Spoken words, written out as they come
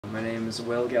My name is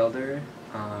Will Gelder.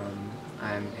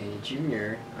 I'm a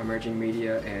junior emerging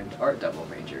media and art double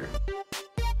major.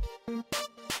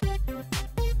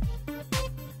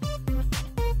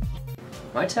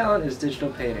 My talent is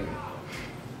digital painting.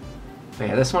 But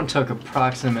yeah, this one took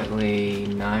approximately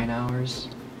 9 hours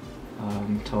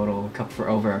total for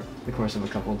over the course of a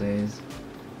couple days.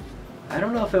 I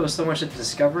don't know if it was so much a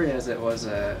discovery as it was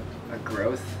a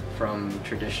growth from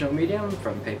traditional medium,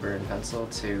 from paper and pencil,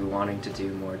 to wanting to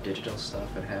do more digital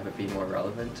stuff and have it be more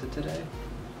relevant to today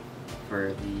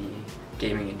for the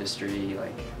gaming industry,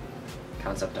 like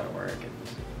concept artwork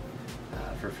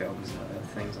and for films and other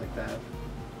things like that.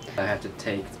 I have to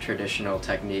take traditional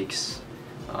techniques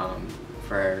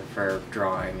for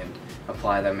drawing and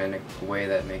apply them in a way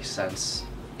that makes sense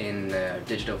in the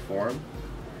digital form,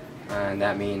 and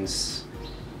that means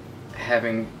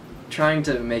trying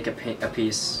to make a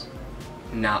piece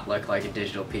not look like a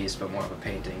digital piece but more of a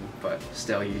painting, but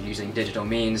still you're using digital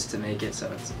means to make it, so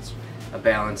it's a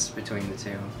balance between the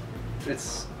two.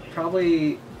 It's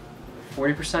probably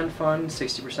 40% fun,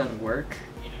 60% work,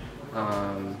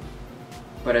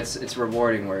 but it's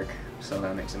rewarding work, so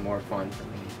that makes it more fun for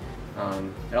me.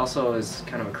 It also is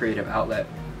kind of a creative outlet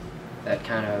that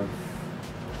kind of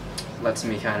lets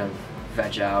me kind of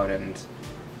veg out and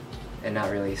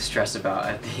not really stress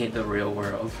about the real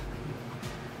world.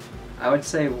 I would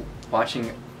say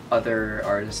watching other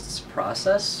artists'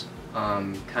 process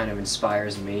kind of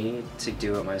inspires me to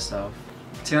do it myself.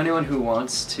 To anyone who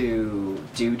wants to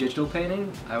do digital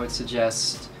painting, I would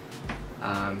suggest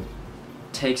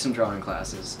take some drawing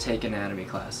classes, take anatomy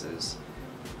classes,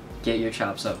 get your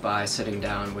chops up by sitting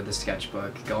down with a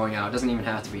sketchbook, going out. It doesn't even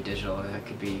have to be digital, it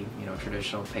could be, you know,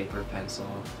 traditional paper, pencil,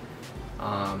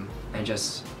 and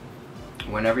just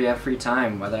whenever you have free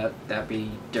time, whether that be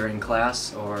during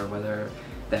class or whether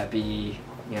that be,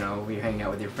 you know, you're hanging out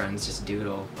with your friends, just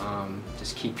doodle.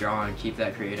 Just keep drawing, keep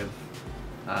that creative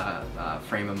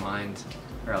frame of mind,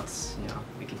 or else, you know,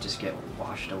 we could just get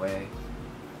washed away.